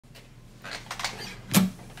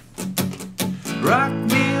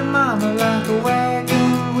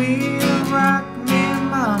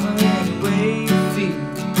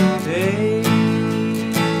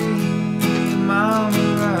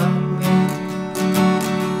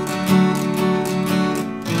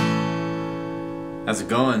How's it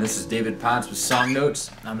going? This is David Potts with Song Notes.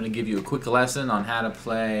 I'm going to give you a quick lesson on how to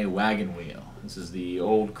play Wagon Wheel. This is the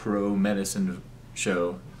Old Crow Medicine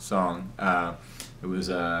Show song. It was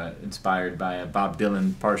inspired by a Bob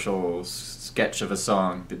Dylan partial sketch of a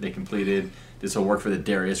song that they completed. This will work for the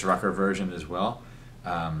Darius Rucker version as well.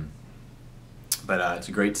 But it's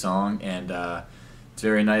a great song, and it's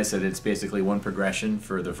very nice that it's basically one progression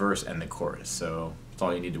for the verse and the chorus. So that's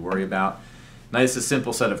all you need to worry about. Nice, a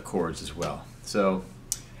simple set of chords as well. So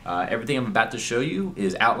everything I'm about to show you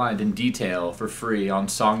is outlined in detail for free on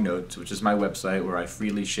Song Notes, which is my website where I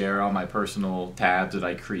freely share all my personal tabs that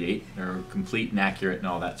I create. They're complete and accurate and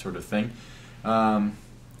all that sort of thing.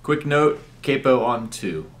 Quick note, capo on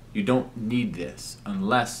 2. You don't need this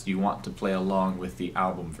unless you want to play along with the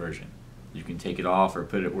album version. You can take it off or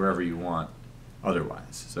put it wherever you want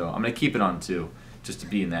otherwise. So I'm going to keep it on 2 just to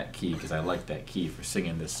be in that key because I like that key for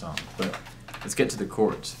singing this song. But let's get to the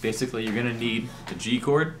chords. Basically, you're going to need a G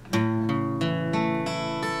chord.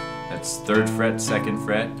 That's 3rd fret, 2nd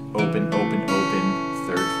fret, open, open, open,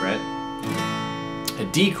 3rd fret. A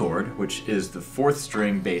D chord, which is the 4th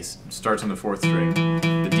string bass. It starts on the 4th string,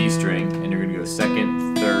 the D string, and you're going to go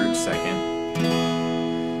 2nd, 3rd,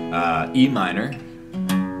 2nd. E minor.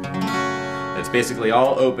 That's basically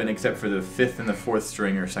all open except for the 5th and the 4th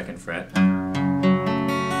string or 2nd fret.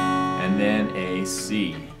 And then a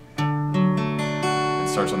C.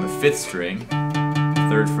 Starts on the 5th string,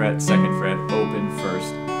 3rd fret, 2nd fret, open,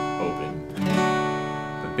 1st, open.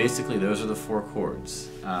 But basically those are the 4 chords.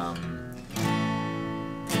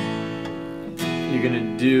 You're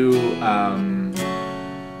gonna do,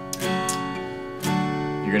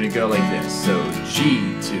 you're gonna go like this. So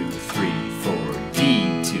G, 2, 3, 4,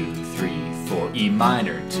 D, 2, 3, 4, E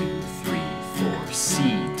minor, 2, 3, 4, C,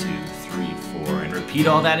 2, 3, 4, and repeat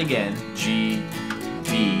all that again. G,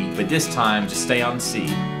 D, but this time just stay on C.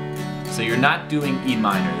 So you're not doing E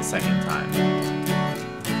minor the second time.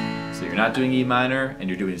 So you're not doing E minor and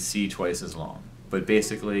you're doing C twice as long. But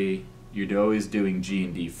basically you're always doing G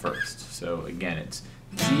and D first. So again it's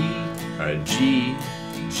G, G,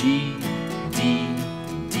 G, D,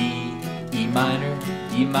 D, E minor,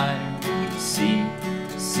 C,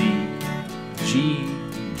 C, G,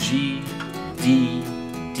 G, D,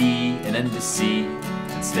 D, and then to C,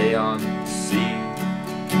 and stay on C.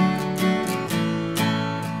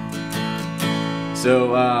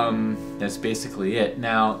 So that's basically it.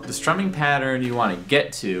 Now the strumming pattern you want to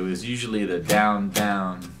get to is usually the down,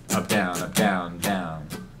 down, up, down, up, down, down,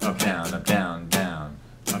 up, down, up, down, down,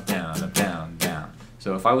 up, down, up, down, down.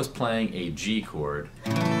 So if I was playing a G chord,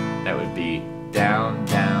 that would be down,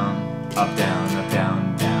 down, up, down, up,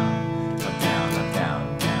 down, down, up, down, up,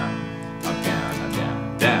 down, down, up, down, up,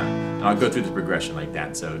 down, down. And I'll go through the progression like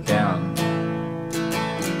that. So down.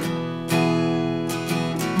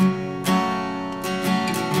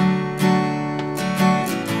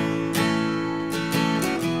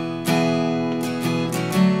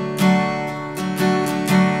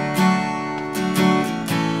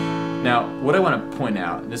 Now, what I want to point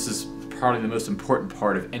out, and this is probably the most important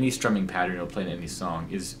part of any strumming pattern you'll play in any song,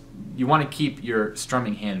 is you want to keep your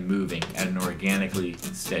strumming hand moving at an organically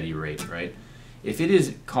steady rate, right? If it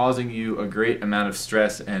is causing you a great amount of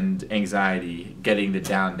stress and anxiety getting the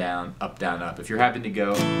down, down, up, if you're having to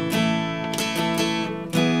go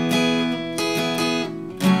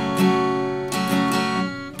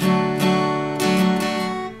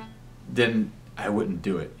then I wouldn't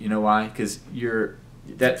do it. You know why? Because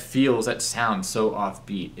that sounds so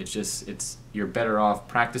offbeat. You're better off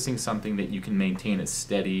practicing something that you can maintain a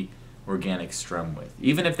steady organic strum with.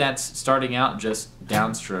 Even if that's starting out just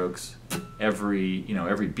downstrokes every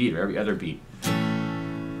beat or every other beat.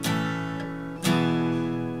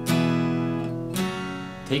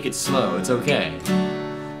 Take it slow, it's okay.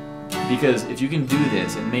 Because if you can do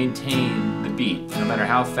this and maintain the beat, no matter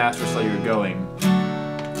how fast or slow you're going,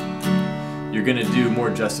 you're gonna do more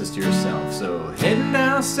justice to yourself. So heading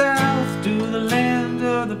down south to the land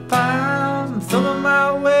of the pines, I'm thumbing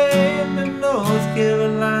my way into North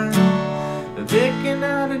Carolina, picking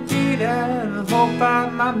out a deed out of hope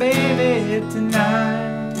I'm my baby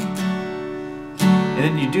tonight. And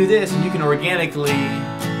then you do this and you can organically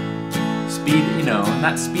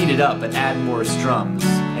not speed it up, but add more strums.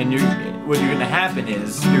 And what you're gonna happen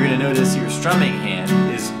is you're gonna notice your strumming hand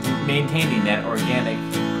is maintaining that organic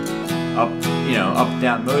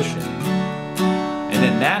up-down motion. And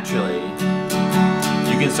then naturally,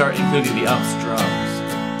 you can start including the up strums.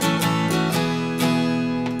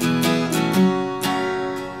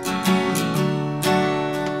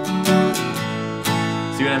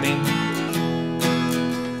 See what I mean?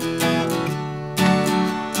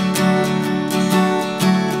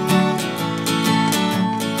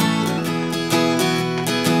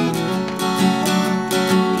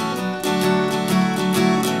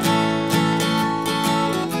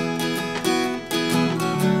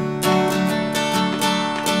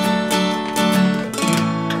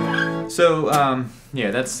 So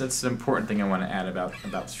yeah, that's an important thing I want to add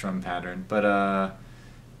about strum pattern. But I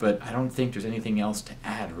don't think there's anything else to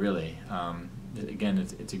add really. Again,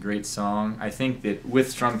 it's a great song. I think that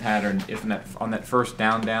with strum pattern, if on that first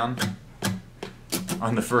down down,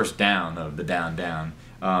 on the first down of the down down,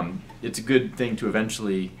 it's a good thing to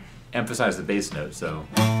eventually emphasize the bass note. So.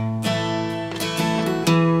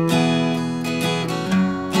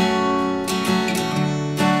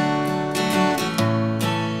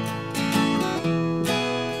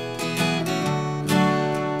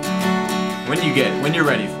 When you're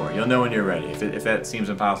ready for it, you'll know when you're ready. If that seems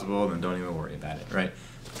impossible, then don't even worry about it, right?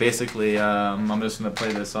 Basically, I'm just going to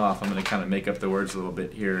play this off. I'm going to kind of make up the words a little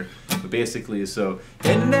bit here. But basically, so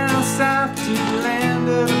heading down south to the land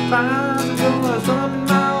of the pines, I'm going thumbing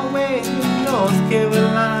my way to North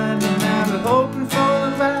Carolina, and I've been hoping for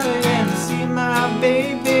the valley and to see my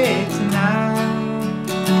baby tonight.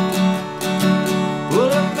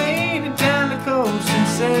 Well, I made it down the coast in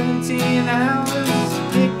 17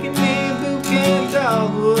 hours, picking me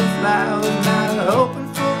dogwood flowers, and I'm hoping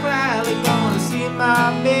for Riley, gonna see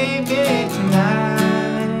my baby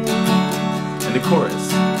tonight. And the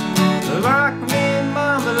chorus. Rock me,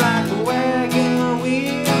 mama, like a wagon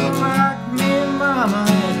wheel. Rock me, mama,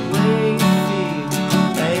 any way you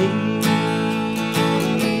feel. Hey,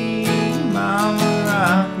 mama,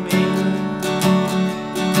 rock me.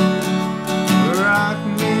 Rock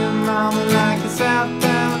me, mama, like a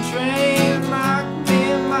southbound train. Rock me,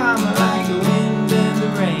 mama, like a wind in the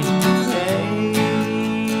rain. Hey,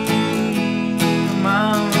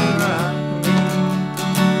 mama, rock me.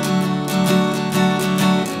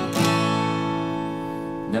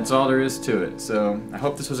 And that's all there is to it. So I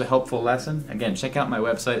hope this was a helpful lesson. Again, check out my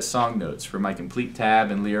website, Song Notes, for my complete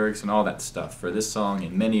tab and lyrics and all that stuff for this song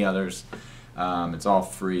and many others. It's all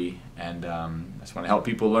free, and I just want to help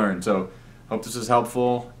people learn. So hope this was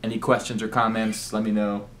helpful. Any questions or comments, let me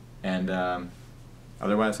know. And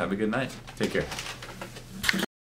otherwise, have a good night. Take care.